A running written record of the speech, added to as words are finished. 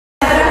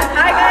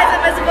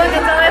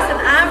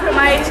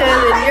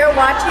congratulations, and you're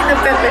watching the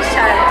Pepe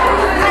channel.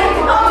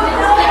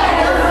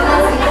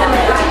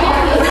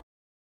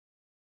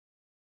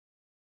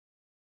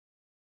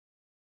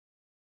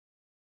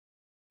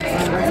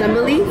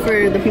 Assembly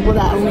for the people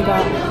that only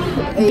got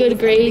good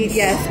grades.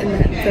 Yes,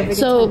 and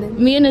so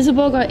me and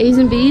Isabel got A's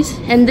and B's,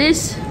 and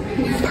this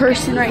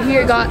person right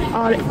here got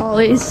all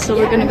A's. So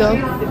we're gonna go.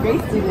 The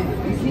great student.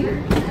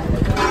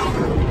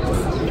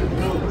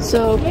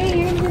 So.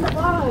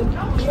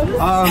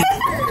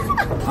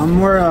 I'm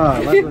more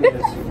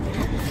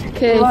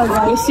okay,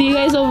 we'll see you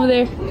guys over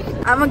there.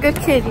 I'm a good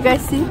kid. You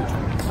guys see?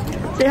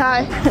 Say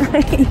hi.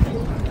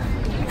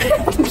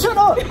 Shut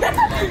up!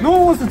 No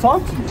one wants to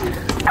talk to you.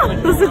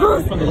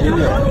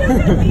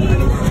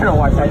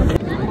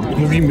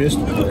 Have you missed?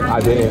 I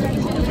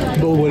didn't.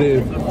 But what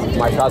if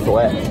My shot's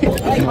wet. no.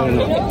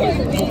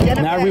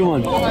 Not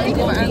everyone.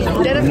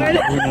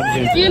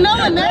 You know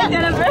what that?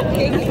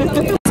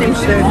 Same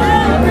shirt.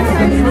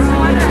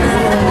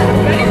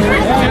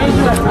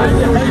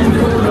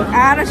 I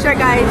had a shirt,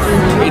 guys.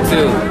 Me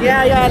too.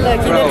 Yeah,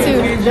 look, you did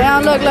too.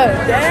 Damn, look.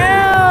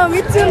 Damn,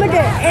 me too, look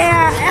at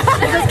yeah.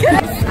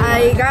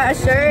 I got a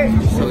shirt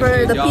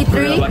for the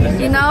P3,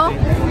 you know?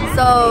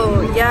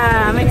 So,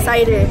 yeah, I'm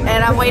excited.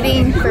 And I'm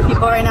waiting for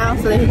people right now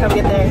so they can come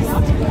get theirs.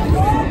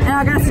 And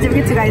I got a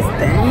certificate too, guys.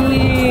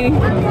 Dang.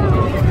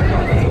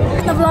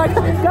 The vlog,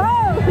 go!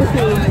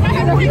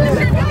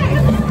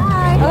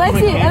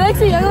 Alexi,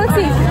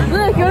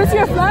 look, you want to see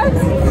our flags?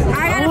 I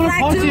got a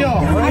flag too.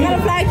 I got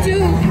a flag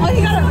too. Oh,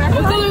 you got a red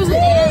one?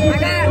 I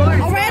got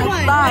a red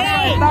one.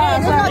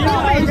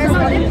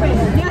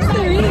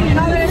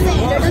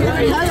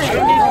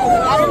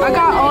 I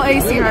got all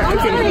A's here.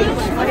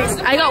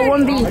 I got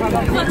 1B.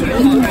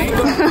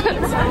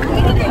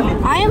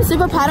 I am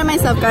super proud of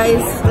myself,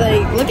 guys.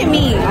 Like, look at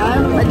me.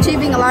 I'm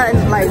achieving a lot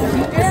in life.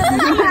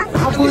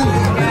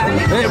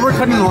 Hey, we're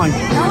cutting the line. No,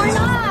 we're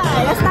not.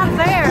 That's not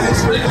fair.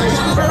 It's the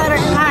letter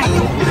 9.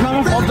 It's not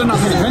my fault they're not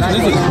paying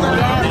attention, is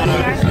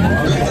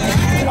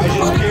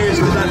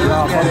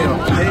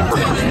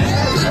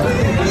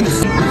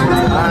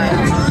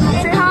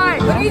Say hi.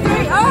 What are you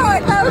doing? Oh, I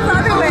thought it was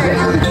underwear.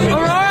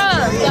 Aurora.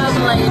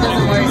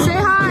 Say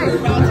hi.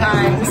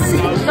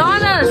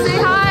 Donna, say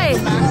hi.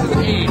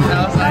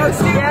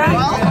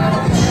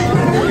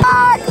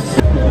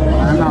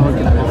 I'm not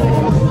looking at it.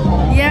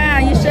 Yeah,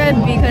 you should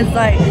because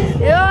like,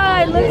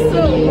 yeah, it looks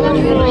so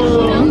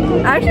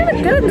good. I actually look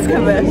good in this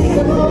cover.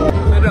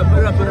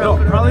 Put it up.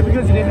 Probably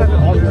because you didn't have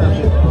all the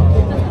shit.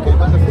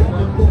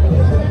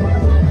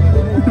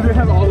 You didn't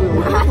have all the way.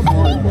 Come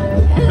on.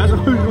 That's why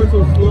we're going so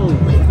slow.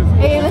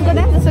 Hey, let's go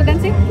dance. Let's go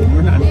dancing.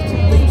 We're not.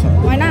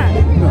 Why not?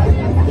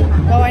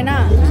 Well, why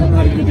not? I'm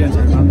not a good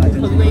dancer. I'm not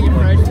dancing.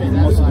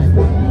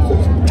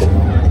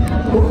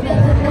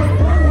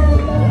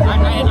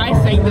 I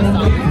sang this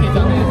song.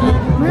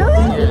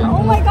 Really?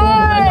 Oh my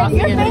god,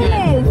 you're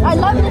famous. I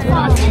love this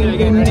song.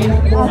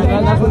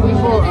 That's what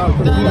people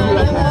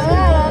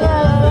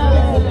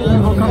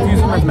confuse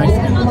him as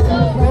Mexican.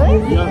 Really?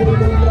 Yeah.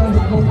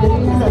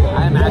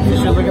 I'm actually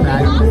should look at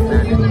that.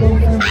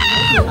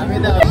 I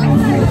mean,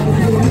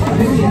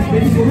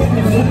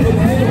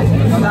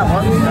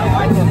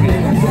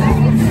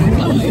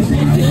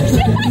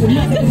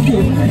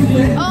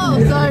 Oh,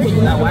 sorry.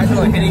 that white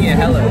girl hitting it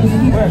hella.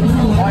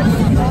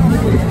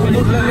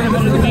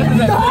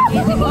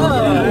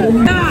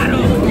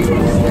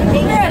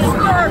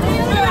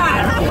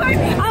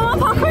 I want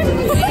popcorn.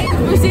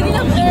 We're sitting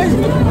up there.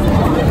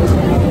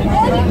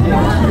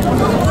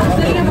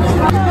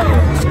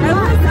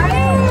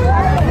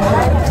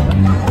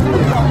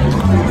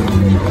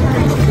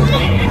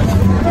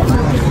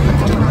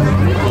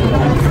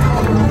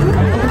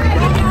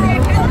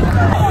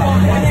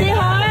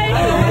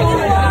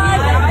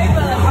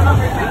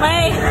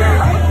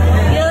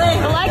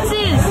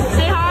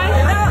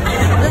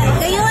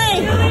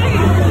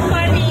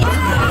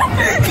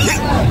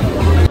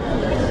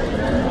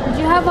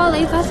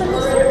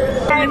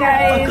 Hi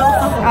guys,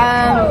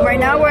 right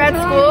now we're at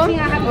school.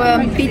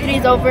 P3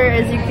 is over,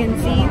 as you can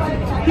see.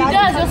 He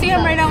does. You'll see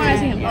him right now when I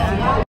see him.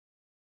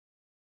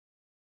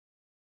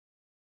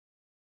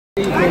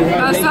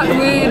 That's not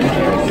weird.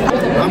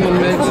 I'm a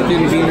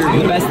Mexican beater.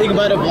 The best thing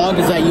about a vlog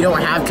is that you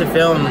don't have to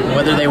film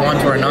whether they want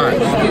to or not.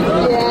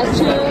 Yeah,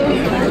 true.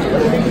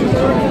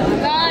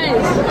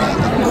 Guys.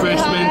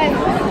 Freshman.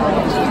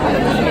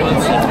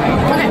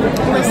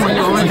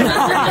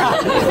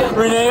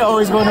 Rennee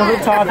always going over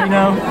the top, you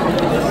know.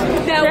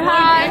 Say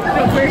hi.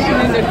 The person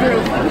in the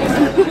group.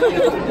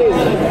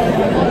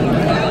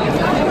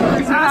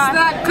 Pass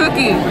that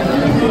cookie.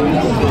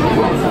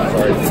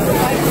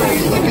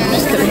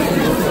 Just kidding.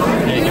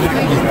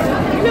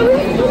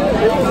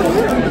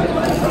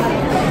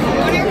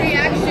 What a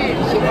reaction.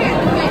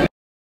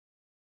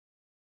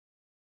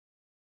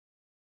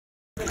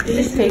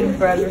 This is taking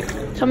forever.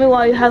 Tell me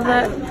why you have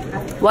that.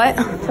 What?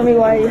 Tell me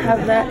why you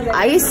have that.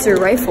 I used to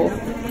rifle.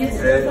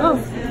 Oh,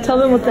 tell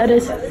them what that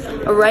is.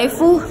 A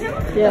rifle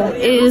Yeah.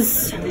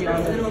 is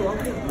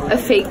a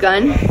fake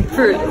gun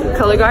for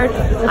color guard.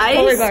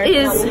 Ice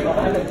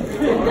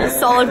is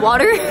solid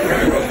water.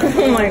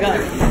 Oh my god.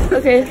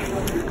 Okay.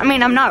 I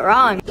mean, I'm not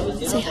wrong.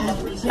 Say hi.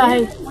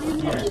 Hi.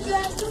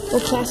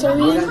 What class are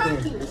we in?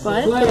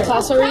 What? What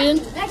class are we in?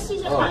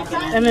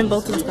 I'm in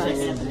both of the class.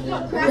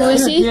 Who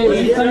is he?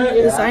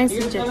 The science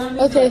teacher.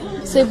 Okay,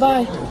 say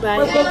bye.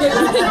 Bye.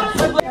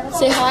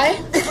 Say hi.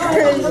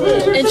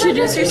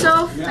 Introduce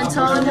yourself and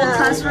tell them what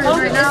class we're in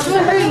right now.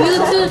 Her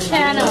YouTube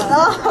channel.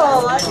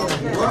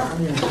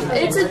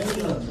 It's a,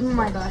 oh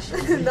my gosh,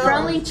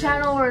 friendly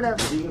channel or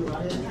whatever.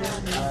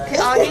 Okay,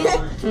 Augie,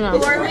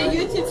 who are we?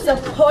 YouTube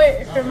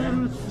support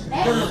from you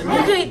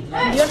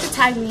have to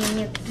tag me in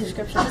your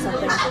description or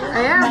something.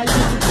 I am.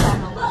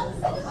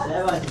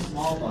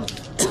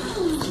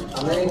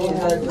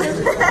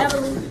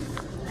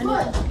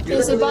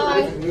 Okay, say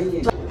bye.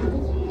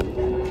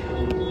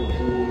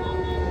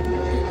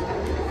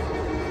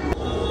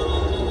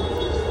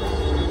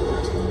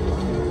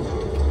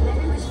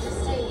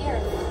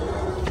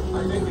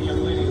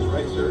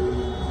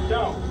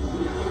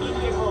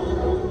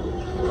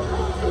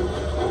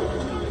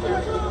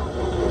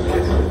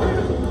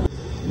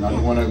 Now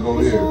you want to go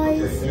here?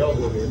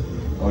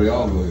 Oh,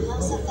 y'all go here.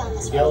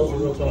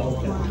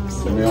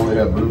 And they only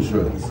have blue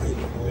shirts.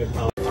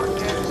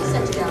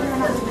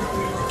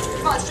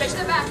 Come on, stretch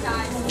the back,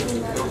 guys.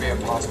 It'll be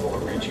impossible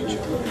to reach each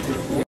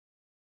other.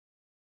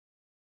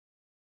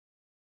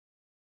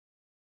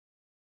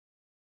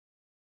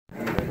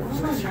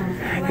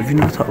 If you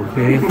know what's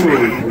okay.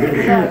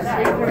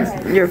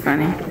 You're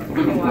funny.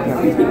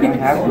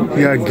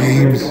 Yeah,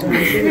 games.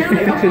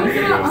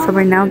 So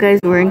right now, guys,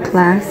 we're in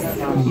class.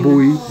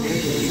 Boy.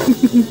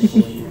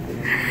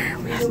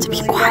 We have to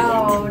be quiet.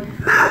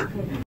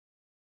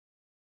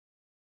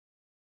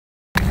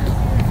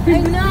 I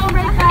know,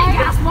 right,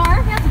 guys?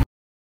 Mark.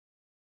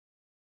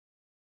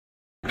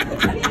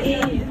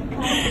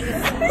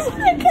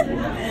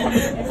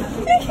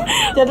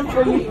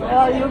 Jennifer, you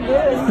good? You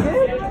good?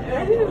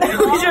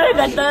 We should have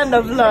got that in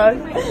the vlog.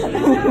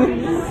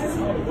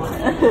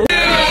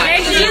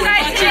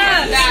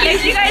 Make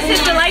sure you guys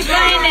hit the like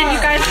button and you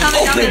guys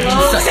comment down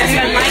below if you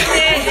guys liked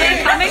it. And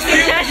comment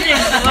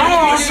suggestions.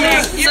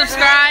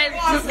 Subscribe.